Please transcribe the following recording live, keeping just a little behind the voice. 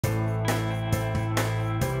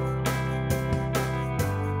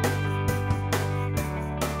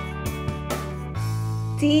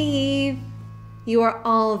Steve! You are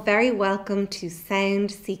all very welcome to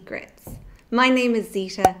Sound Secrets. My name is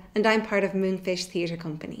Zita and I'm part of Moonfish Theatre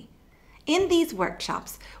Company. In these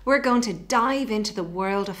workshops, we're going to dive into the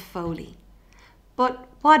world of Foley. But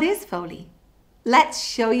what is Foley? Let's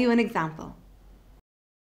show you an example.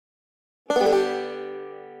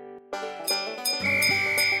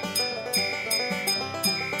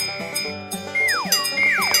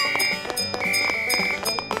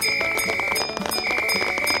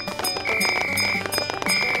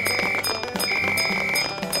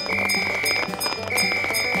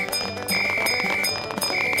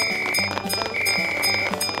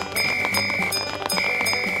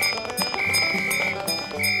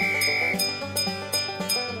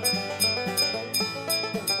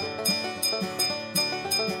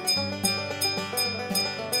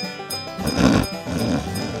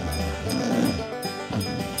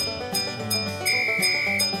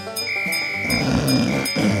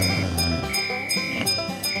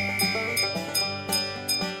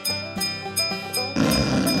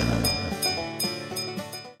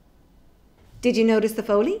 Did you notice the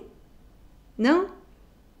Foley? No?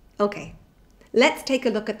 Okay, let's take a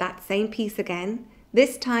look at that same piece again,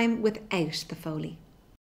 this time without the Foley.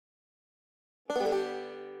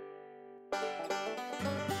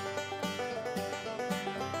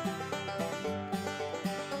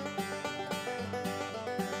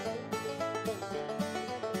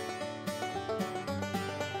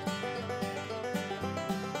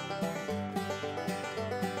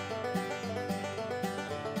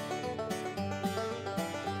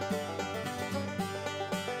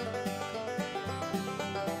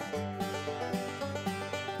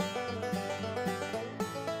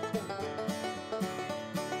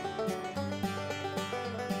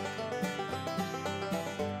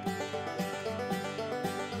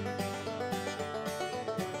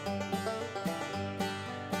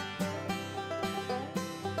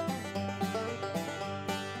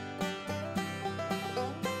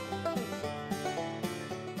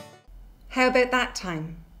 How about that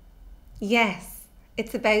time? Yes,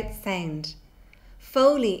 it's about sound.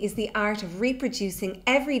 Foley is the art of reproducing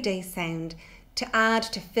everyday sound to add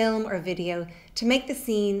to film or video to make the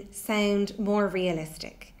scene sound more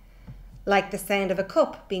realistic. Like the sound of a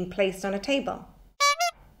cup being placed on a table.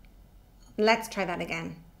 Let's try that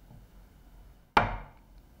again.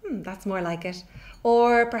 That's more like it.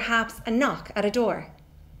 Or perhaps a knock at a door.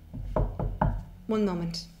 One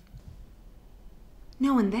moment.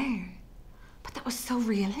 No one there. But that was so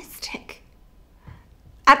realistic.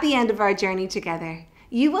 At the end of our journey together,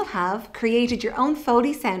 you will have created your own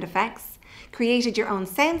Foley sound effects, created your own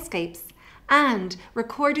soundscapes, and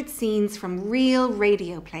recorded scenes from real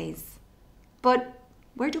radio plays. But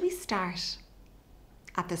where do we start?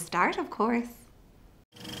 At the start, of course.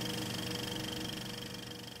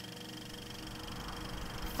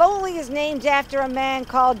 Foley is named after a man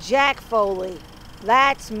called Jack Foley.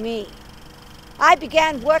 That's me. I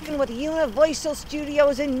began working with Universal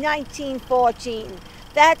Studios in 1914.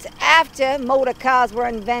 That's after motor cars were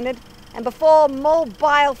invented and before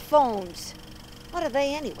mobile phones. What are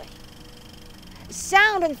they anyway?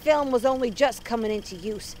 Sound and film was only just coming into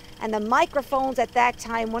use, and the microphones at that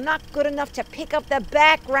time were not good enough to pick up the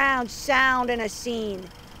background sound in a scene.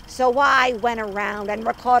 So I went around and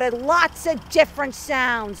recorded lots of different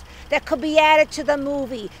sounds that could be added to the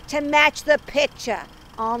movie to match the picture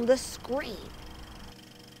on the screen.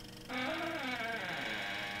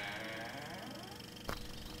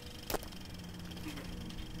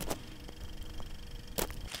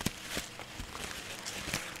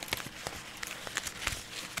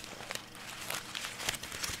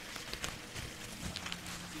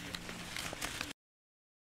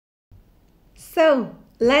 So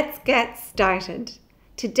let's get started.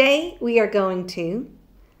 Today we are going to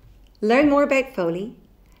learn more about Foley,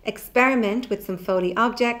 experiment with some Foley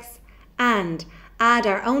objects, and add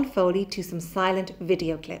our own Foley to some silent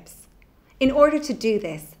video clips. In order to do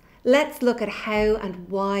this, let's look at how and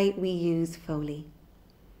why we use Foley.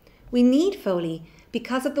 We need Foley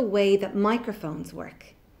because of the way that microphones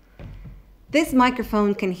work. This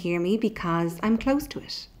microphone can hear me because I'm close to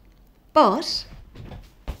it. But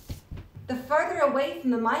the further away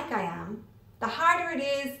from the mic I am, the harder it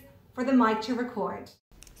is for the mic to record.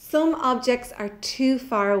 Some objects are too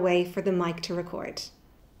far away for the mic to record.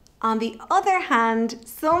 On the other hand,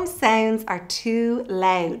 some sounds are too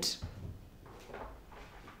loud.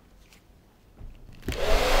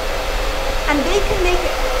 And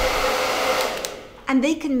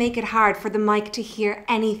they can make it hard for the mic to hear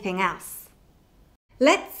anything else.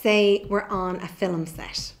 Let's say we're on a film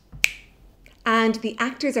set and the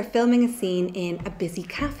actors are filming a scene in a busy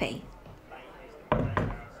cafe.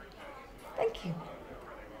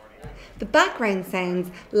 The background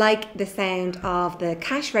sounds, like the sound of the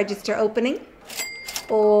cash register opening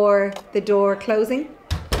or the door closing,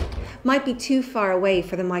 might be too far away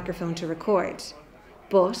for the microphone to record,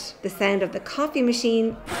 but the sound of the coffee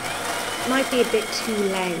machine might be a bit too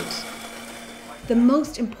loud. The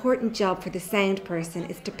most important job for the sound person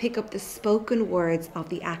is to pick up the spoken words of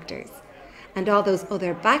the actors, and all those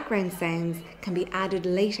other background sounds can be added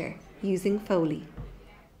later using Foley.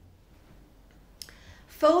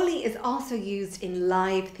 Foley is also used in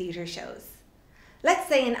live theatre shows. Let's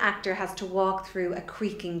say an actor has to walk through a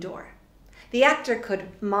creaking door. The actor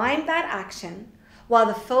could mime that action while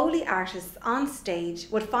the Foley artists on stage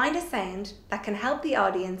would find a sound that can help the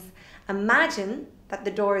audience imagine that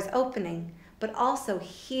the door is opening, but also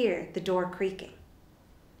hear the door creaking.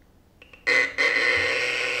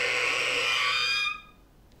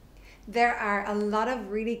 There are a lot of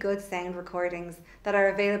really good sound recordings that are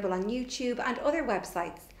available on YouTube and other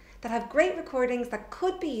websites that have great recordings that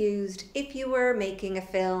could be used if you were making a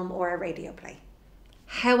film or a radio play.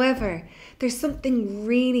 However, there's something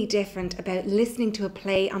really different about listening to a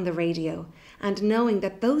play on the radio and knowing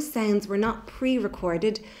that those sounds were not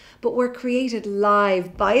pre-recorded but were created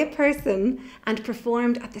live by a person and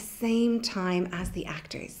performed at the same time as the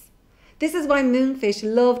actors. This is why Moonfish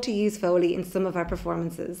love to use Foley in some of our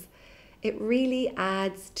performances. It really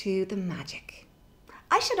adds to the magic.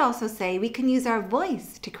 I should also say we can use our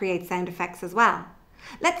voice to create sound effects as well.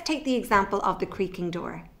 Let's take the example of the creaking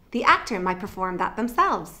door. The actor might perform that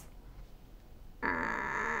themselves.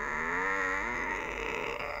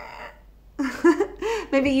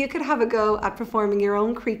 Maybe you could have a go at performing your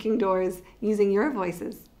own creaking doors using your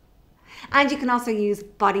voices. And you can also use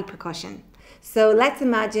body percussion. So let's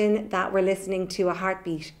imagine that we're listening to a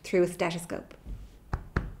heartbeat through a stethoscope.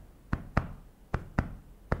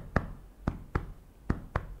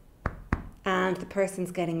 And the person's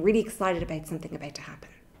getting really excited about something about to happen.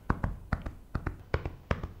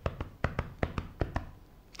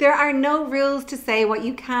 There are no rules to say what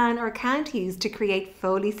you can or can't use to create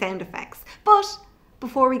Foley sound effects. But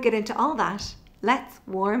before we get into all that, let's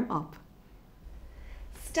warm up.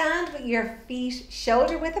 Stand with your feet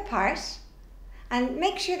shoulder width apart and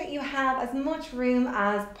make sure that you have as much room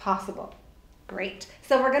as possible. Great.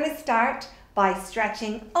 So we're going to start by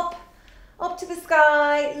stretching up to the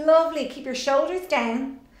sky. Lovely. Keep your shoulders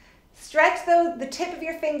down. Stretch the tip of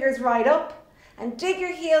your fingers right up. And dig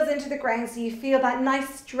your heels into the ground so you feel that nice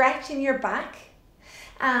stretch in your back.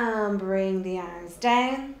 And bring the arms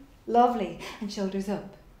down. Lovely. And shoulders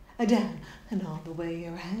up and down and all the way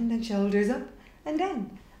around. And shoulders up and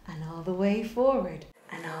down and all the way forward.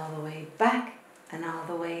 And all the way back and all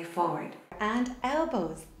the way forward. And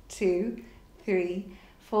elbows. 2, 3,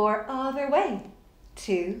 4. Other way.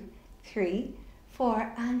 2, 3,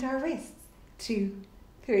 4. And our wrists. 2,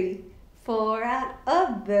 3, 4. And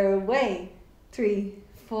other way. 3,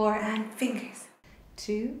 4, and fingers.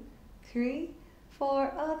 2, 3,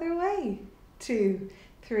 4, other way. 2,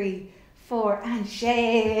 3, 4, and shake.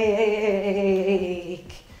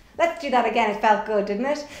 Let's do that again. It felt good, didn't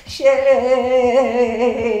it? Shake.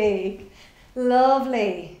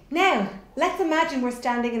 Lovely. Now, let's imagine we're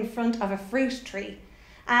standing in front of a fruit tree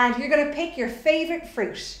and you're going to pick your favorite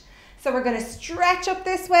fruit. So we're going to stretch up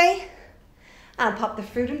this way and pop the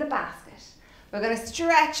fruit in the basket. We're going to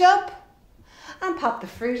stretch up and pop the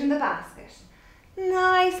fruit in the basket.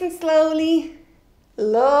 Nice and slowly.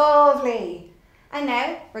 Lovely. And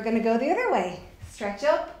now we're going to go the other way. Stretch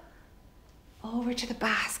up, over to the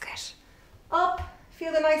basket. Up,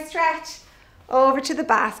 feel the nice stretch. Over to the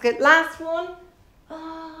basket. Last one.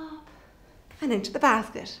 Up and into the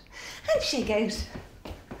basket. And shake out.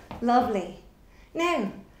 Lovely.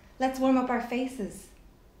 Now, let's warm up our faces.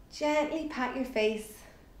 Gently pat your face,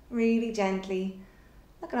 really gently.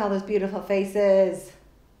 Look at all those beautiful faces.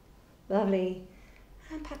 Lovely.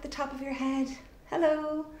 And pat the top of your head.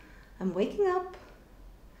 Hello. I'm waking up.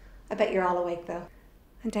 I bet you're all awake though.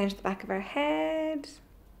 And down to the back of our head.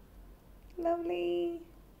 Lovely.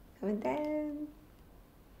 Coming down.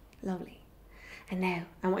 Lovely. And now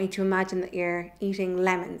I want you to imagine that you're eating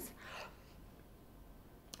lemons.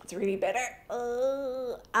 It's really bitter.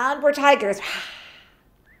 And we're tigers.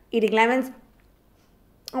 Eating lemons.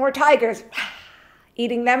 And we're tigers.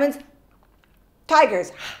 Eating lemons,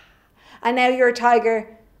 tigers. And now you're a tiger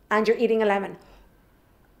and you're eating a lemon.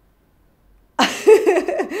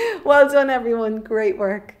 Well done, everyone. Great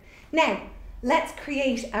work. Now, let's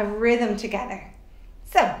create a rhythm together.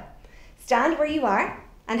 So, stand where you are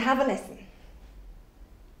and have a listen.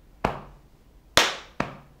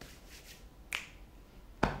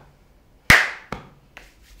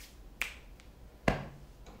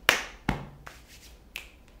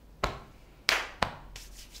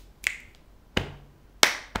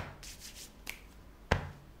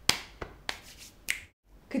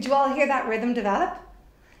 Could you all hear that rhythm develop?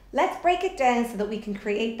 Let's break it down so that we can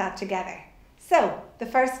create that together. So the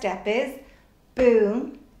first step is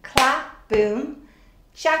boom, clap, boom,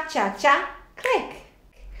 cha-cha-cha, click.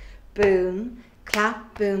 Boom,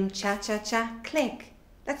 clap, boom, cha-cha-cha, click.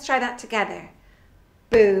 Let's try that together.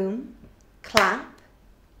 Boom, clap,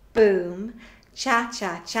 boom,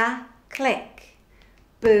 cha-cha-cha, click.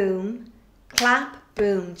 Boom, clap,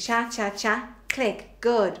 boom, cha-cha-cha, click.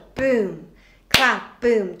 Good. Boom, clap,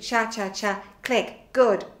 boom, cha-cha-cha, click.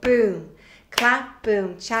 Good. Boom, clap,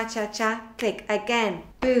 boom, cha-cha-cha, click. Again.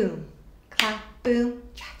 Boom, clap, boom,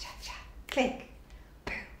 cha-cha-cha, click.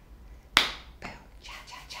 Boom, boom,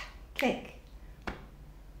 cha-cha-cha, click.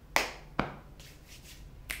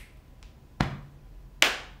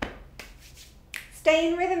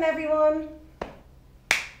 Stay in rhythm, everyone.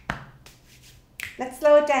 Let's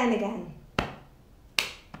slow it down again.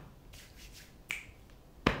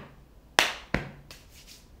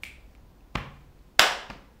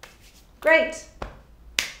 Great.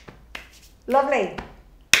 Lovely.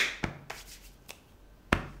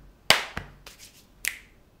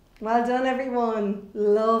 Well done, everyone.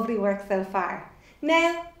 Lovely work so far.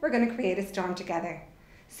 Now we're going to create a storm together.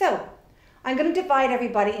 So I'm going to divide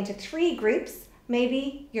everybody into 3 groups.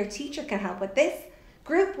 Maybe your teacher can help with this.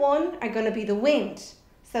 Group 1 are going to be the wind.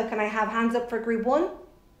 So can I have hands up for group 1?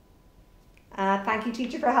 Thank you,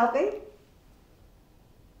 teacher, for helping.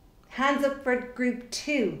 Hands up for group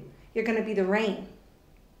 2. You're going to be the rain.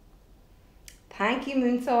 Thank you,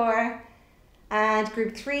 Moonsoar. And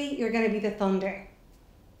group 3, you're going to be the thunder.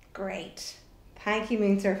 Great. Thank you,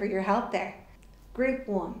 Moonsoar, for your help there. Group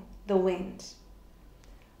 1, the wind.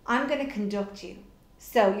 I'm going to conduct you.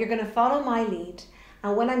 So you're going to follow my lead.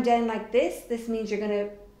 And when I'm down like this, this means you're going to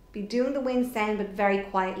be doing the wind sound, but very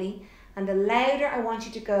quietly. And the louder I want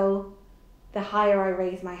you to go, the higher I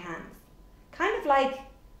raise my hands. Kind of like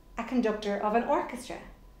a conductor of an orchestra.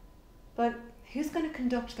 But who's going to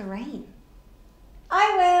conduct the rain?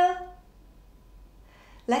 I will.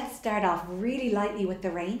 Let's start off really lightly with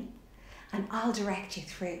the rain, and I'll direct you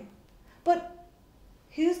through. But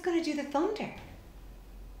who's going to do the thunder?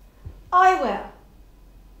 I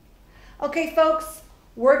will. Okay, folks,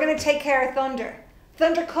 we're going to take care of thunder.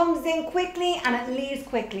 Thunder comes in quickly and it leaves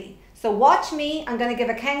quickly. So watch me. I'm going to give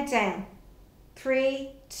a countdown.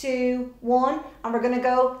 3, 2, 1, and we're going to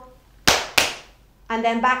go. And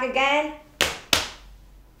then back again.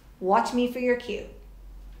 Watch me for your cue.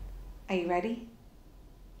 Are you ready?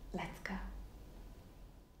 Let's go.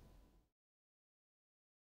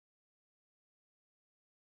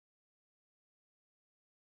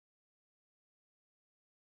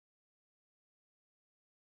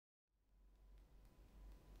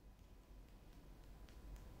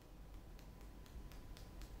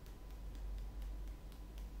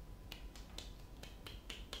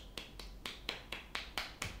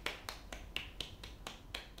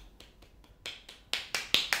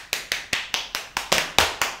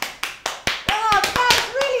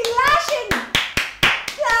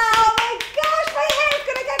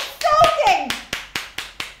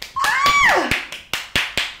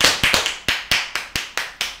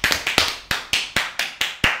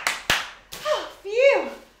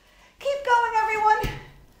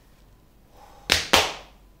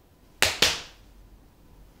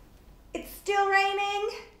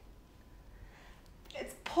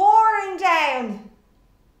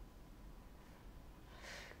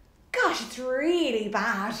 Gosh, it's really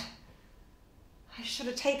bad. I should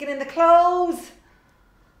have taken in the clothes.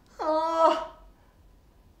 Oh.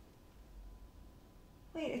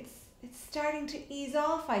 Wait, it's starting to ease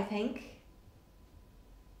off, I think.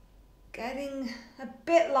 Getting a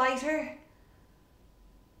bit lighter.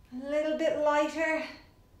 A little bit lighter.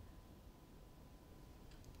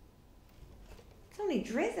 It's only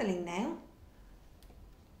drizzling now.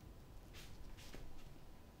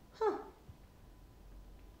 Huh.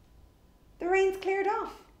 The rain's cleared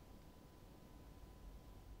off.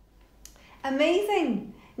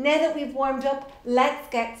 Amazing! Now that we've warmed up, let's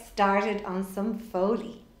get started on some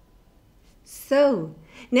Foley. So,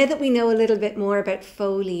 now that we know a little bit more about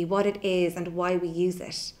Foley, what it is and why we use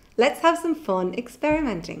it, let's have some fun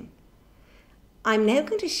experimenting. I'm now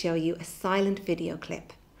going to show you a silent video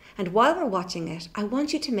clip. And while we're watching it, I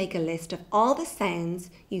want you to make a list of all the sounds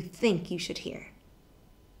you think you should hear.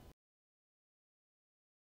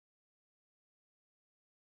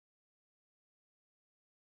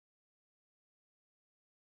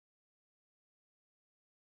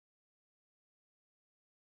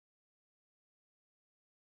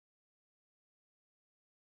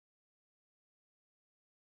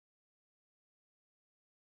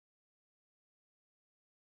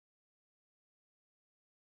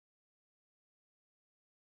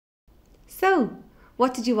 So,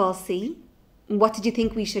 what did you all see? What did you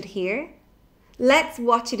think we should hear? Let's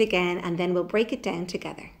watch it again and then we'll break it down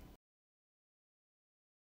together.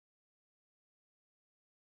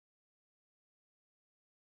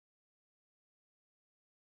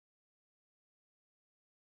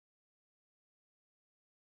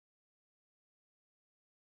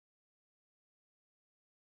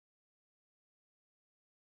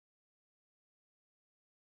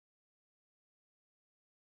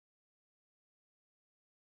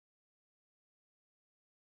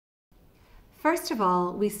 First of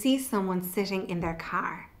all, we see someone sitting in their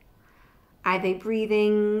car. Are they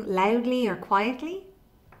breathing loudly or quietly?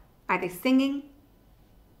 Are they singing?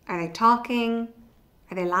 Are they talking?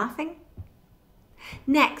 Are they laughing?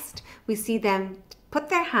 Next, we see them put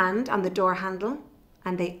their hand on the door handle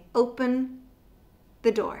and they open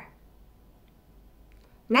the door.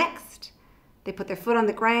 Next, they put their foot on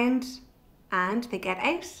the ground and they get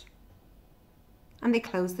out and they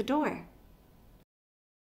close the door.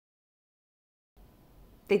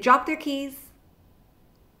 They drop their keys,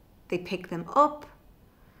 they pick them up,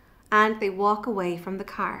 and they walk away from the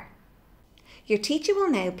car. Your teacher will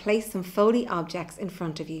now place some Foley objects in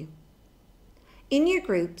front of you. In your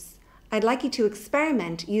groups, I'd like you to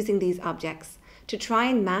experiment using these objects to try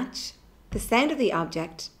and match the sound of the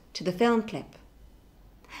object to the film clip.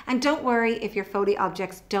 And don't worry if your Foley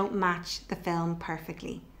objects don't match the film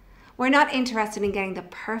perfectly. We're not interested in getting the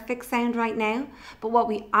perfect sound right now, but what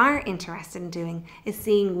we are interested in doing is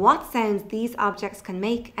seeing what sounds these objects can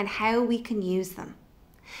make and how we can use them.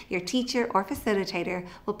 Your teacher or facilitator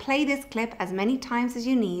will play this clip as many times as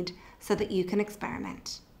you need so that you can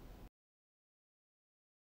experiment.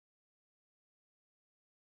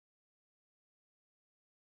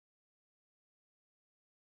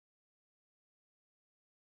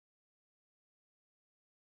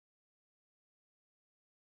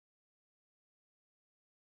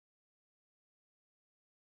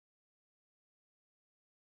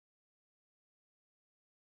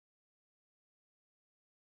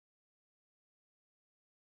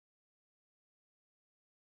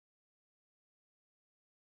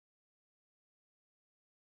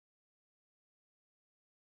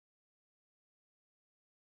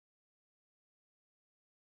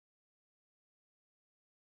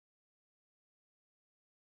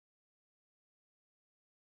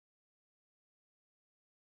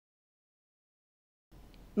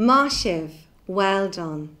 Mashiv, well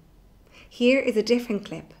done. Here is a different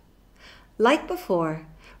clip. Like before,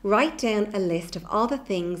 write down a list of all the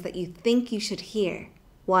things that you think you should hear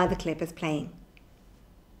while the clip is playing.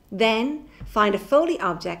 Then find a Foley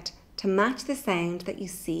object to match the sound that you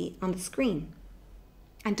see on the screen.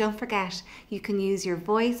 And don't forget, you can use your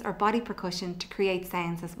voice or body percussion to create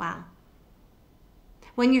sounds as well.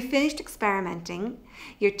 When you're finished experimenting,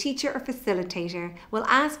 your teacher or facilitator will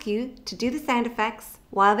ask you to do the sound effects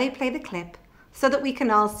while they play the clip so that we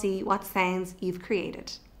can all see what sounds you've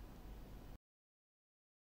created.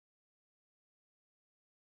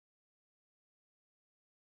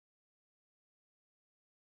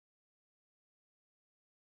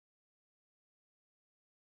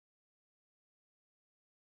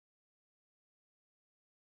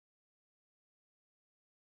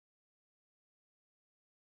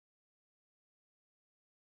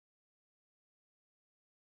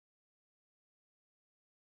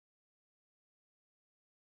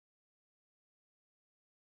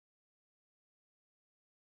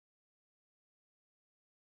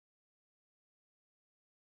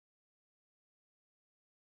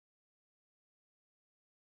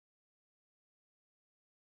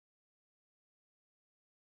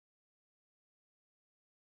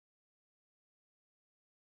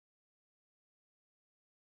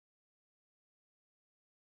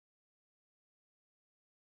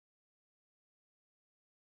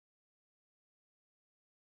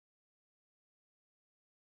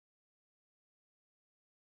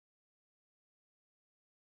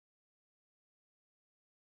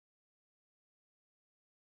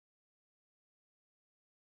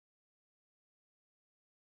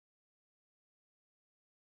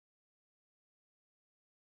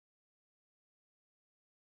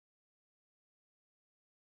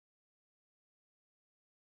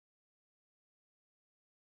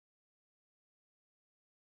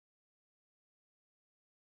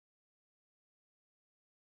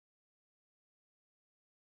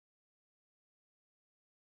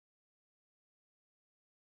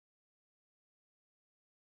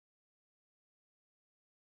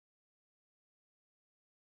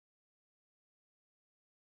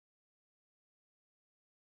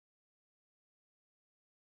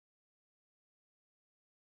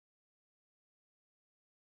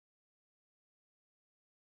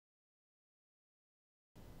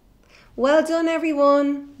 Well done,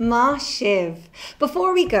 everyone. Ma shiv.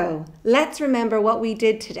 Before we go, let's remember what we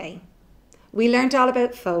did today. We learned all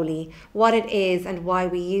about Foley, what it is and why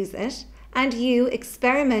we use it, and you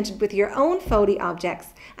experimented with your own Foley objects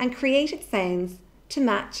and created sounds to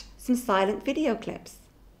match some silent video clips.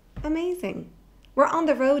 Amazing. We're on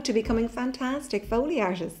the road to becoming fantastic Foley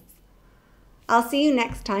artists. I'll see you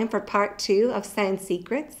next time for part 2 of Sound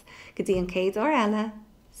Secrets. Good day and Cades or Ella.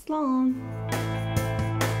 Slán.